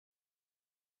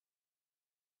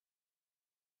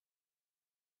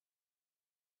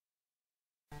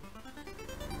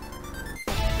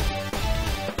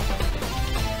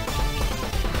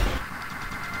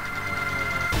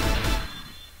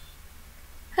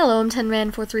Hello, I'm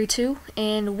 10Man432,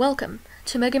 and welcome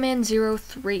to Megaman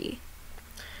 03.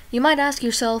 You might ask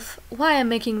yourself why I'm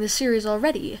making this series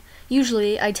already.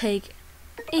 Usually I take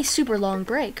a super long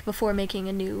break before making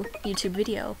a new YouTube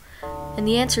video, and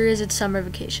the answer is it's summer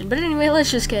vacation. But anyway, let's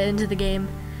just get into the game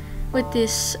with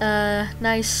this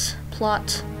nice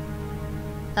plot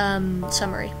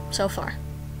summary so far.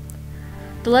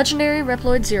 The legendary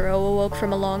Reploid Zero awoke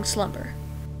from a long slumber.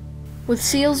 With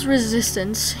Seal's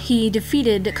resistance, he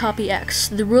defeated Copy X,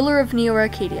 the ruler of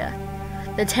Neo-Arcadia.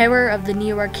 The terror of the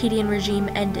Neo-Arcadian regime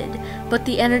ended, but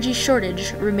the energy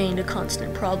shortage remained a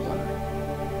constant problem.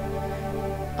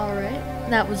 Alright,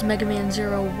 that was Megaman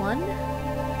 01.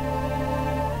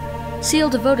 Seal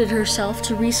devoted herself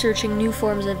to researching new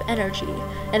forms of energy,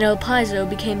 and El Paizo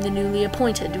became the newly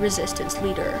appointed resistance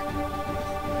leader.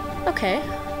 Okay,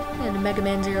 and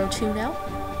Megaman 02 now,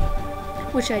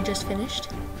 which I just finished.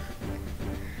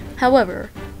 However,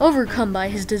 overcome by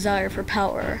his desire for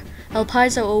power, El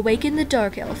Paizo awakened the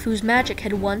Dark Elf whose magic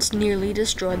had once nearly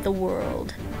destroyed the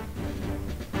world.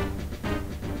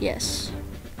 Yes,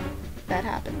 that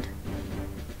happened.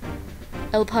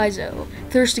 El Paizo,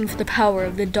 thirsting for the power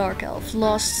of the Dark Elf,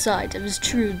 lost sight of his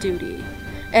true duty,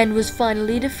 and was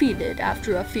finally defeated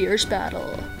after a fierce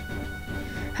battle.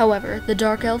 However, the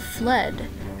Dark Elf fled,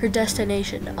 her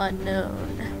destination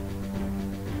unknown.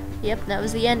 Yep, that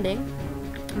was the ending.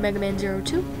 Megaman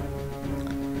 02.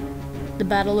 The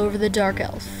battle over the Dark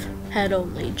Elf had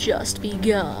only just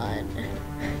begun.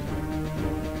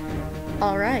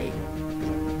 Alright.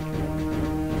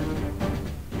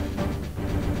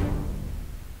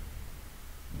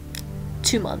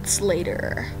 Two months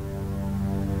later.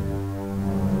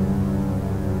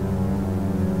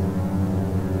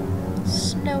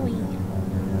 Snowy.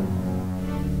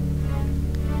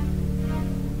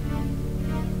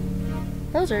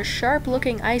 Those are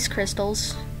sharp-looking ice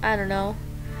crystals. I don't know.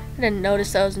 I didn't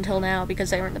notice those until now because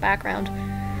they were in the background.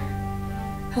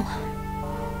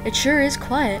 Oh, it sure is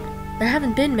quiet. There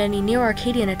haven't been many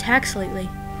Neo-Arcadian attacks lately.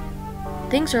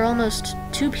 Things are almost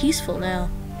too peaceful now.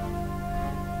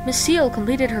 Miss Seal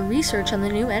completed her research on the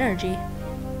new energy.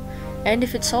 And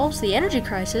if it solves the energy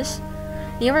crisis,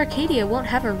 Neo-Arcadia won't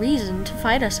have a reason to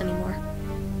fight us anymore.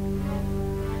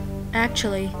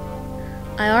 Actually,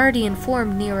 I already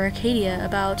informed Neo-Arcadia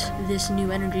about this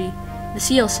new energy, the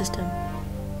Seal system,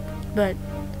 but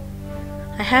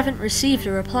I haven't received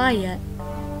a reply yet.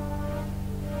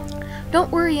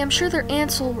 Don't worry, I'm sure their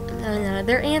answer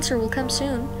will come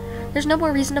soon. There's no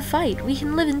more reason to fight. We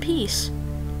can live in peace,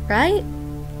 right?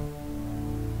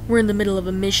 We're in the middle of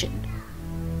a mission,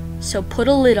 so put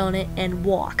a lid on it and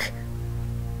walk.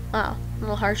 Wow, a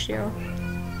little harsh, Zero.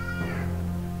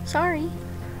 Sorry.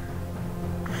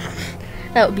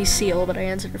 That would be Seal, but I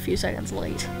answered a few seconds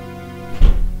late.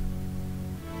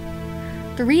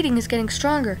 The reading is getting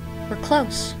stronger. We're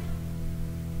close.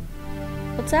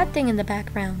 What's that thing in the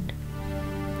background?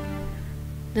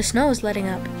 The snow is letting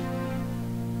up.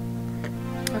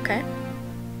 Okay.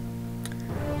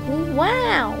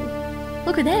 Wow!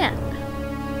 Look at that!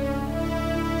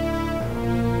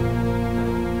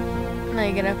 Now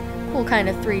you get a cool kind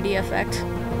of 3D effect.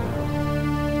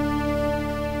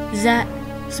 Is that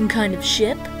some kind of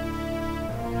ship?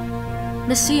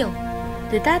 Miss Seal,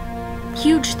 did that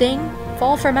huge thing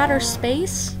fall from outer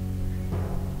space?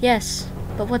 Yes,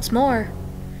 but what's more,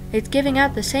 it's giving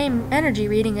out the same energy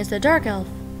reading as the Dark Elf,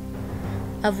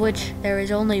 of which there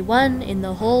is only one in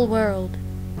the whole world.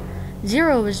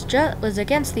 Zero was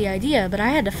against the idea, but I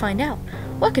had to find out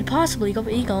what could possibly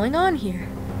be going on here.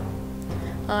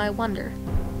 I wonder.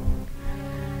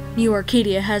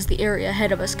 Neo-Arcadia has the area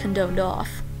ahead of us cordoned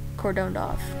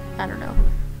off. I don't know.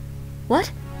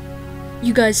 What?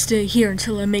 You guys stay here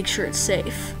until I make sure it's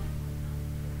safe.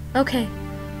 Okay.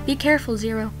 Be careful,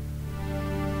 Zero.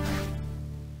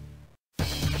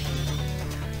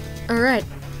 Alright,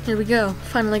 here we go.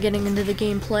 Finally getting into the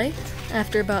gameplay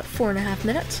after about 4.5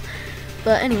 minutes.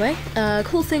 But anyway,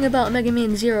 cool thing about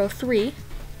Megaman 03,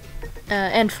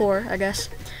 and 4, I guess,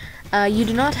 you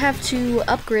do not have to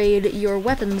upgrade your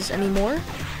weapons anymore.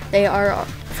 They are,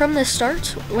 from the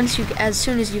start, as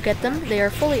soon as you get them, they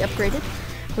are fully upgraded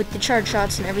with the charge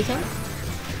shots and everything.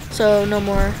 So no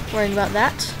more worrying about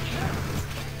that.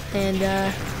 And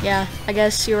yeah, I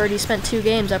guess you already spent 2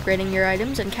 games upgrading your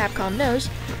items, and Capcom knows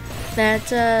that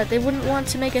they wouldn't want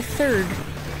to make a third,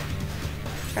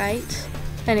 right?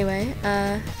 Anyway,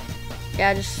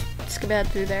 yeah, just skip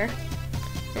through there,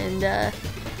 and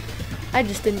I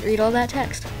just didn't read all that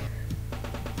text.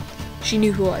 She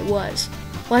knew who I was.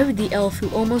 Why would the elf who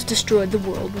almost destroyed the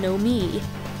world know me?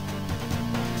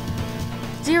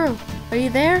 Zero, are you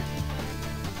there?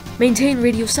 Maintain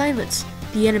radio silence.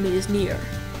 The enemy is near.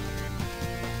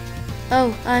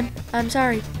 Oh, I'm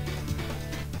sorry.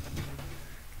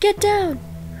 Get down!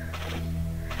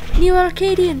 New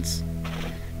Arcadians!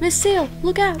 Miss Sale,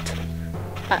 look out!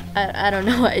 I don't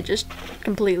know, I just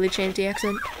completely changed the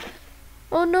accent.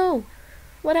 Oh no!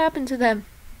 What happened to them?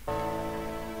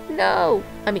 No!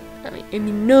 I mean,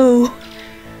 no!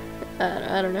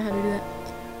 I don't know how to do that.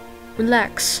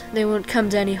 Relax, they won't come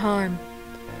to any harm.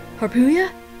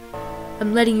 Harpuya?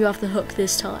 I'm letting you off the hook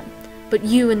this time, but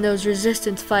you and those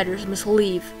resistance fighters must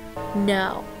leave.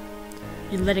 Now.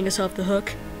 You're letting us off the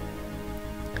hook?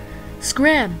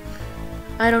 Scram!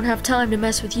 I don't have time to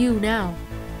mess with you now.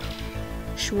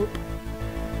 Swoop.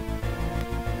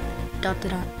 Dot to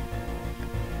dot.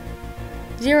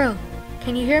 Zero,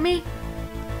 can you hear me?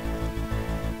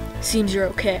 Seems you're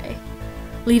okay.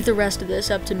 Leave the rest of this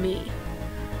up to me.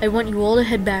 I want you all to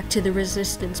head back to the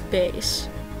resistance base.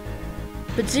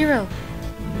 But Zero...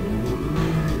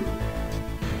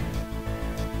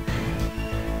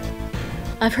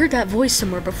 I've heard that voice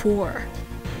somewhere before.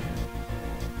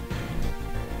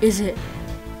 Is it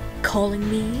calling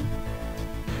me?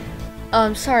 Oh,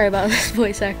 I'm sorry about this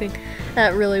voice acting.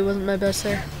 That really wasn't my best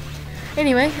there.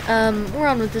 Anyway, we're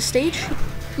on with the stage.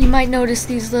 You might notice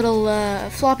these little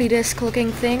floppy disk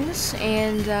looking things,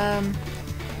 and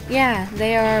yeah,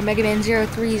 they are Megaman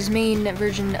 03's main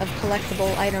version of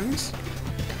collectible items.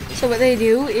 So what they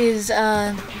do is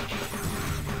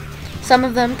some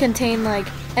of them contain like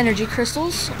energy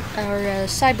crystals or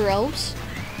cyber elves,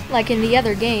 like in the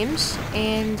other games,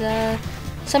 and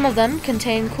some of them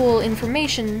contain cool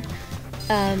information,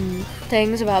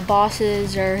 things about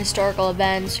bosses or historical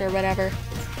events or whatever,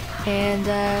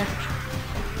 and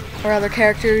or other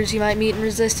characters you might meet in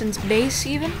Resistance Base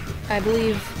even. I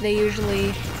believe they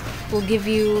usually will give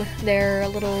you their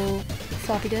little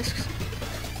floppy disks.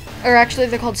 Or actually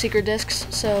they're called secret disks,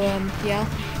 so yeah.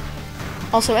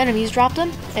 Also enemies drop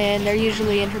them, and they're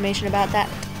usually information about that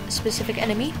specific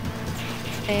enemy.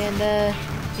 And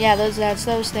yeah, that's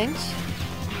those things.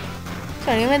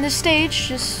 So anyway, in this stage,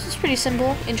 it's pretty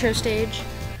simple, intro stage.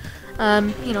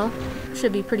 You know,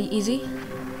 should be pretty easy.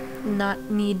 Not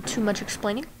need too much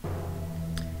explaining.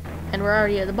 And we're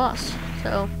already at the boss,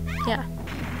 so yeah.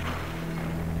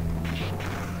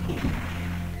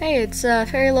 Hey, it's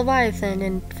Fairy Leviathan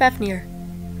and Fafnir.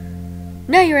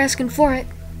 Now you're asking for it.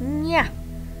 Yeah.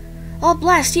 I'll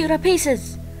blast you to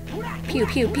pieces. Pew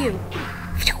pew pew.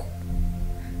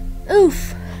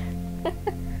 Oof.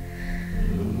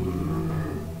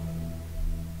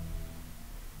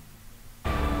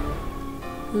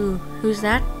 Ooh, who's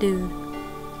that dude?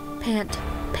 Pant.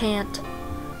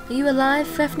 Are you alive,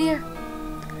 Fafnir?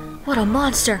 What a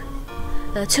monster!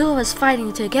 The two of us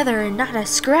fighting together and not a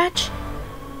scratch?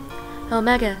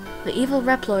 Omega, the evil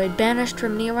Reploid banished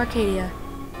from Neo Arcadia.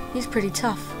 He's pretty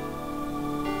tough.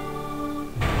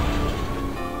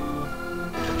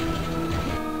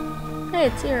 Hey,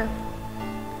 it's Zero.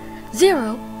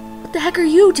 Zero? What the heck are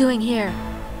you doing here?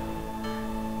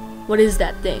 What is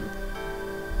that thing?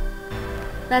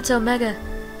 That's Omega.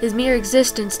 His mere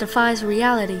existence defies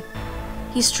reality.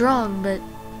 He's strong, but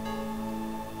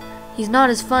he's not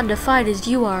as fun to fight as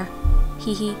you are.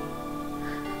 Hee hee.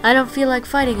 I don't feel like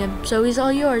fighting him, so he's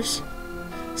all yours.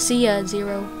 See ya,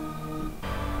 Zero.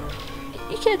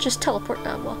 You can't just teleport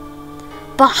down, well.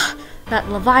 Bah! That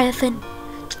Leviathan!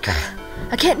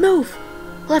 I can't move!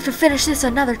 We'll have to finish this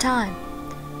another time.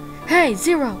 Hey,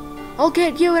 Zero! I'll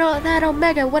get you and that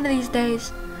Omega one of these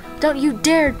days. Don't you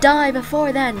dare die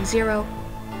before then, Zero.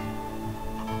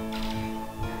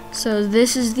 So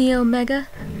this is the Omega?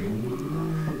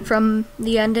 From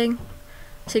the ending?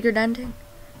 Secret ending?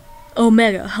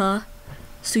 Omega, huh?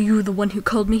 So you were the one who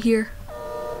called me here?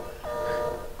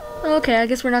 Okay, I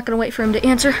guess we're not gonna wait for him to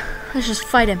answer. Let's just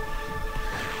fight him.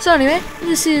 So anyway,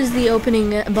 this is the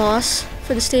opening boss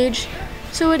for the stage.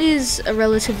 So it is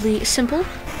relatively simple.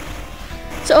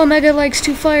 So Omega likes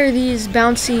to fire these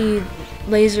bouncy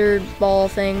laser ball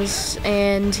things,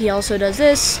 and he also does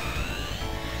this,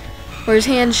 where his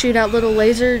hands shoot out little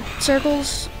laser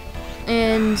circles,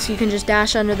 and you can just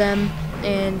dash under them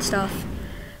and stuff.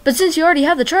 But since you already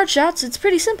have the charge shots, it's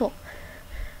pretty simple.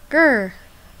 Grr.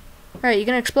 Alright, you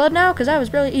gonna explode now? Because that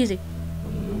was really easy.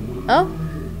 Oh?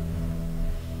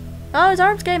 Oh, his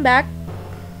arms came back.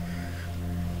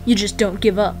 You just don't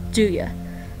give up, do ya?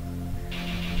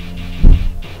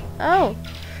 Oh.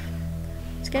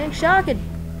 It's getting shocked.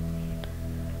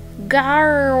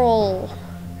 Garl.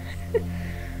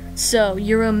 So,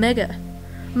 you're Omega.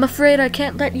 I'm afraid I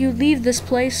can't let you leave this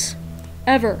place.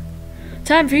 ever.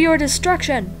 Time for your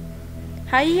destruction.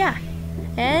 Hiya.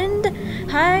 And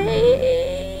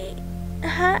hi.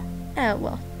 Oh,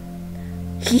 well.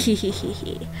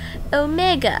 Hehehehe.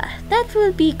 Omega, that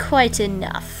will be quite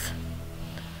enough.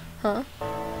 Huh?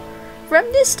 From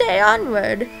this day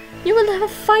onward, you will have a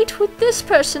fight with this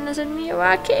person as a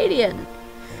Neo-Arcadian.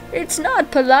 It's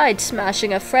not polite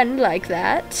smashing a friend like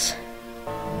that.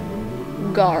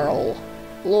 Garl.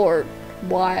 Lord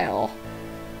Weil.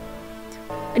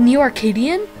 A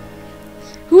Neo-Arcadian?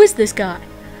 Who is this guy?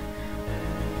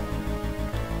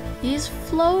 He's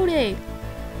floating.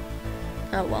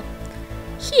 Oh well.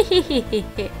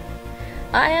 Hehehehe.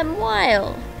 I am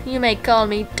Weil. You may call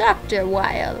me Dr.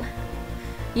 Weil.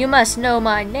 You must know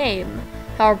my name,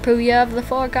 Harpuya of the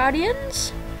Four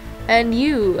Guardians. And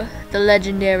you, the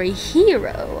legendary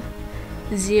hero,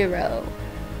 Zero.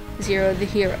 Zero the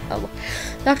hero. Oh.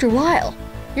 Dr. Weil,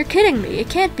 you're kidding me. It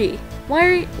can't be. Who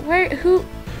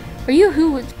are you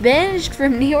who was banished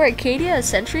from Neo Arcadia a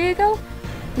century ago?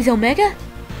 With Omega?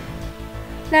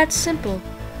 That's simple.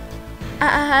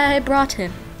 I brought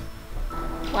him.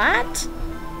 What?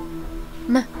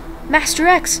 Master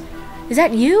X, is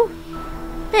that you?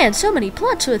 Man, so many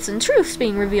plot twists and truths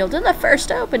being revealed in the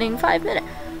first opening 5 minutes.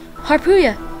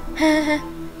 Harpuya,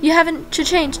 you haven't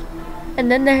changed. And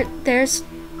then there's...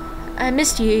 I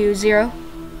missed you, Zero.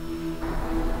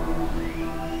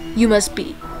 You must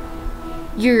be.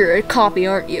 You're a copy,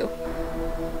 aren't you?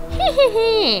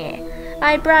 Hehehe.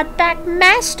 I brought back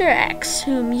Master X,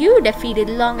 whom you defeated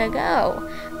long ago,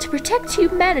 to protect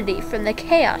humanity from the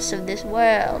chaos of this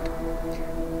world.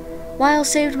 Weil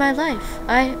saved my life.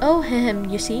 I owe him,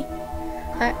 you see.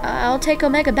 I'll take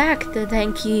Omega back to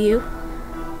thank you.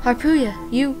 Harpuya,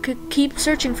 you could keep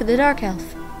searching for the Dark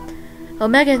Elf.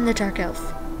 Omega and the Dark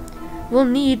Elf. We'll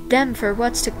need them for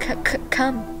what's to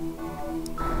come.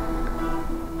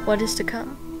 What is to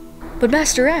come? But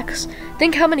Master X,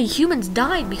 think how many humans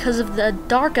died because of the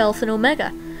Dark Elf and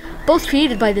Omega, both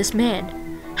created by this man.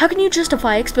 How can you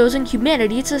justify exposing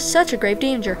humanity to such a grave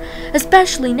danger,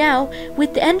 especially now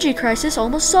with the energy crisis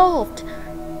almost solved?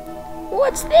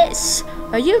 What's this?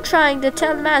 Are you trying to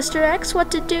tell Master X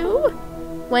what to do?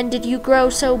 When did you grow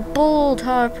so bold,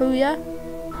 Harpuya?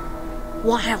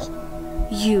 Wow,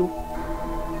 you.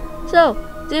 So,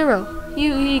 Zero,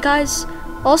 you guys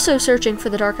also searching for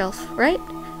the Dark Elf, right?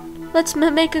 Let's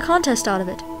make a contest out of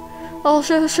it. I'll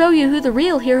show you who the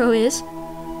real hero is.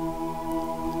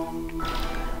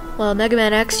 Well,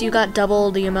 Megaman X, you got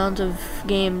double the amount of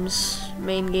games,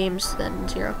 main games, than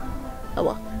Zero. Oh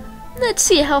well. Let's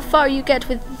see how far you get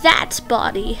with that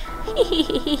body.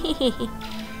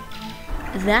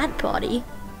 That body?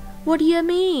 What do you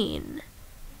mean?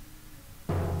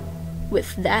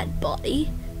 With that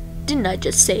body? Didn't I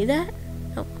just say that?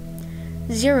 Oh.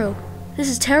 Zero, this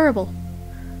is terrible.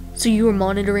 So you were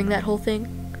monitoring that whole thing?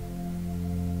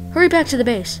 Hurry back to the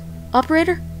base.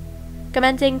 Operator?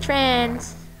 Commencing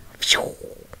trans.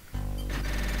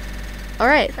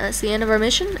 Alright, that's the end of our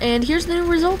mission, and here's the new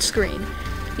results screen.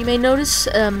 You may notice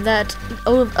that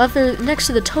next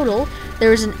to the total,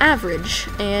 there is an average,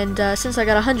 and since I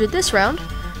got 100 this round,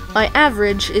 my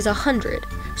average is 100.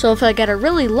 So if I get a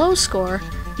really low score,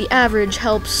 the average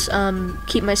helps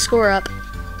keep my score up,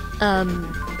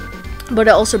 but it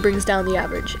also brings down the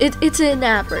average. It's an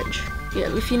average,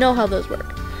 if you know how those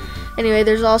work. Anyway,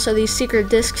 there's also these secret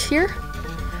discs here.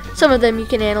 Some of them you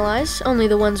can analyze, only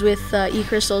the ones with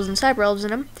E-crystals and cyber elves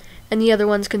in them, and the other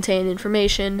ones contain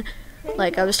information,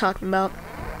 like I was talking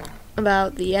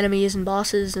about the enemies and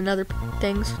bosses and other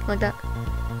things like that.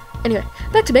 Anyway,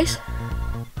 back to base.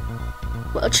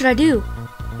 What should I do?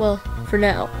 Well, for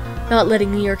now, not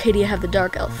letting Neo Arcadia have the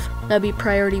Dark Elf. That'd be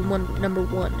priority number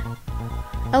one.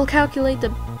 I'll calculate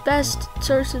the best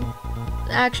source of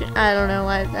action. I don't know.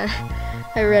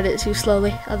 I read it too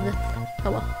slowly. Oh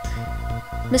well.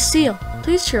 Miss Steele,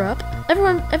 please cheer up.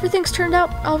 Everything's turned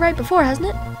out all right before, hasn't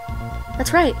it?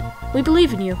 That's right. We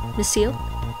believe in you, Miss Steele,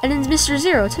 and in Mr.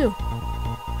 Zero too.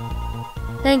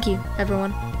 Thank you,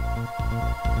 everyone.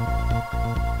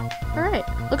 Alright,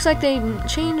 looks like they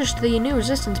changed the new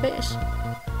resistance base.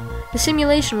 The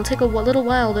simulation will take a little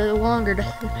while longer to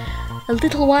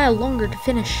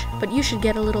finish, but you should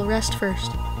get a little rest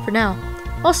first. For now,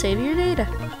 I'll save your data.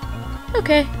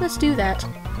 Okay, let's do that.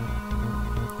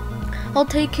 I'll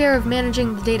take care of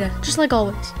managing the data, just like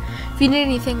always. If you need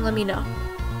anything, let me know.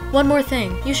 One more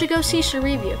thing, you should go see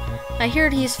Shireview. I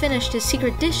heard he's finished his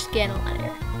secret disk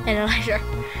analyzer.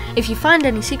 If you find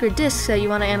any secret disks that you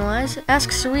want to analyze, ask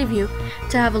Shireview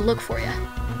to have a look for you.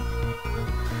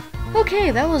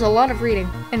 Okay, that was a lot of reading.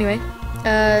 Anyway,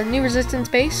 new resistance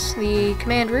base, the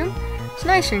command room. It's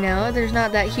nicer now. There's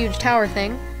not that huge tower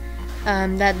thing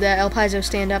that the El Paiso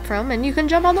stand up from, and you can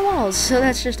jump on the walls, so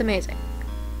that's just amazing.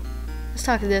 Let's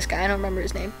talk to this guy. I don't remember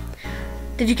his name.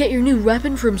 Did you get your new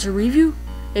weapon from Review?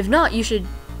 If not, you should...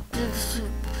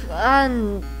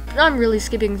 I'm really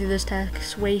skipping through this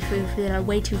text way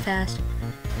too fast.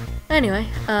 Anyway,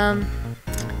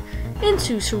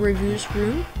 into Review's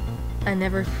room. I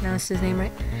never pronounced his name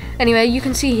right. Anyway, you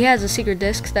can see he has a secret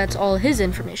disc that's all his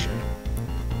information.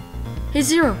 Hey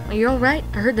Zero, are you alright?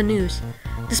 I heard the news.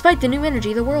 Despite the new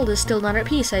energy, the world is still not at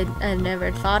peace. I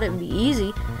never thought it would be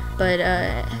easy, but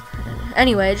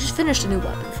anyway, I just finished a new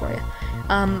weapon for you.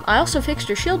 I also fixed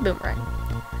your shield boomerang.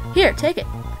 Here, take it.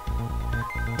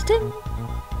 Ta-ting.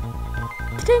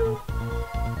 Ta-ting.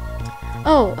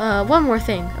 Oh, one more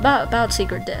thing about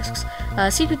secret discs.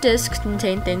 Secret discs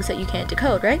contain things that you can't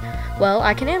decode, right? Well,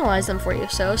 I can analyze them for you,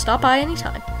 so stop by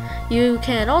anytime. You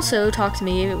can also talk to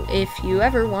me if you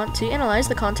ever want to analyze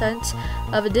the contents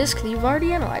of a disc that you've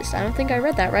already analyzed. I don't think I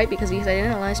read that right because he said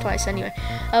analyzed twice. Anyway,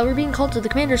 we're being called to the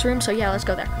commander's room, so yeah, let's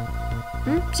go there.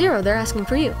 Zero, they're asking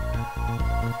for you.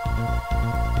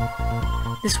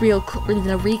 This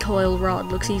the recoil rod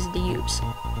looks easy to use.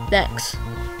 Thanks.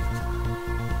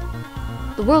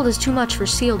 The world is too much for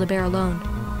Seal to bear alone.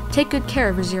 Take good care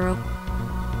of her, Zero.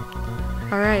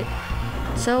 Alright.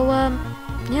 So,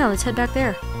 yeah, let's head back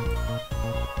there.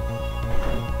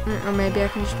 Or maybe I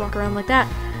can just walk around like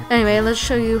that. Anyway, let's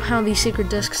show you how the secret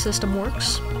disc system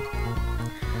works.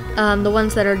 The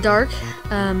ones that are dark,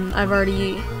 I've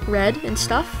already read and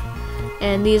stuff.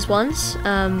 And these ones,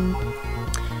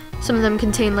 some of them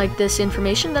contain like this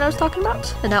information that I was talking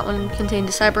about. And that one contained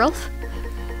a cyber elf.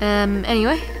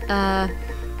 Anyway,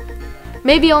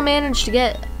 maybe I'll manage to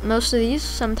get most of these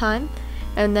sometime.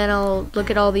 And then I'll look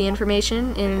at all the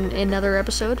information in another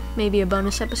episode. Maybe a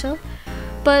bonus episode.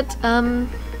 But,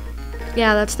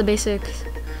 yeah, that's the basic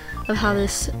of how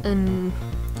this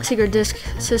secret disc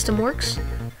system works.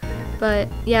 But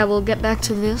yeah, we'll get back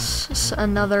to this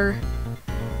in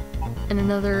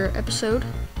another episode,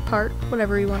 part,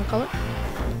 whatever you want to call it.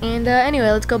 And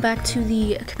anyway, let's go back to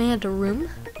the commander room.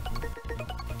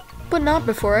 But not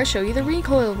before I show you the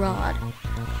recoil rod.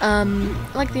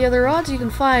 Like the other rods, you can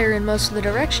fire in most of the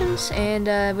directions,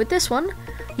 and with this one,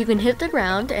 you can hit the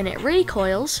ground and it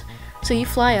recoils, so you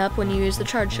fly up when you use the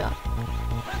charge shot.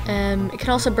 It can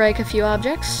also break a few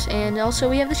objects, and also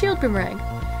we have the shield boomerang.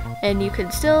 And you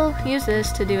could still use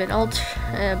this to do an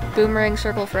boomerang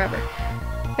circle forever.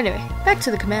 Anyway, back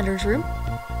to the commander's room.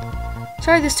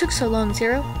 Sorry this took so long,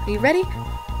 Zero. Are you ready?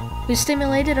 We've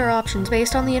stimulated our options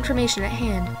based on the information at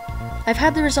hand. I've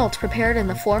had the results prepared in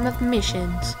the form of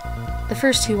missions. The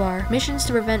first two are missions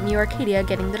to prevent Neo Arcadia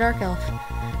getting the Dark Elf.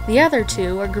 The other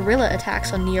two are guerrilla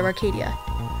attacks on Neo Arcadia,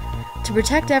 to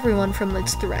protect everyone from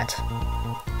its threat. ...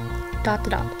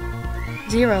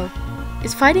 Zero,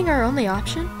 is fighting our only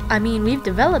option? I mean, we've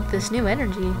developed this new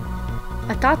energy.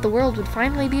 I thought the world would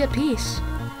finally be at peace.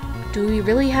 Do we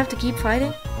really have to keep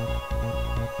fighting?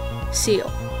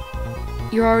 Seal,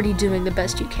 you're already doing the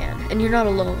best you can, and you're not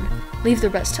alone. Leave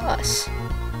the rest to us.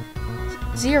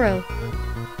 Zero.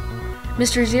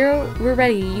 Mr. Zero, we're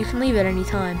ready. You can leave at any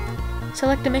time.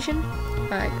 Select a mission?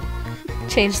 Alright.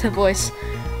 Change the voice.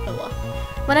 Oh well.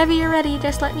 Whenever you're ready,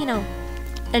 just let me know.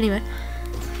 Anyway.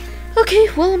 Okay,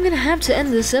 well, I'm gonna have to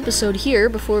end this episode here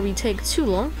before we take too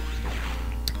long.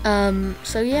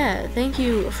 So yeah, thank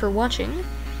you for watching.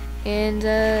 And,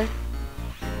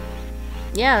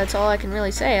 yeah, that's all I can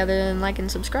really say other than like and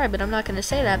subscribe, but I'm not gonna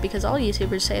say that because all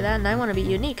YouTubers say that and I want to be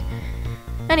unique.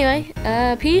 Anyway,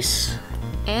 peace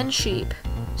and sheep.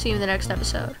 See you in the next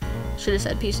episode. Should have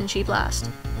said peace and sheep last.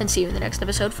 And see you in the next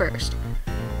episode first.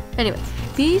 Anyway,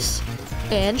 peace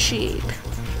and sheep.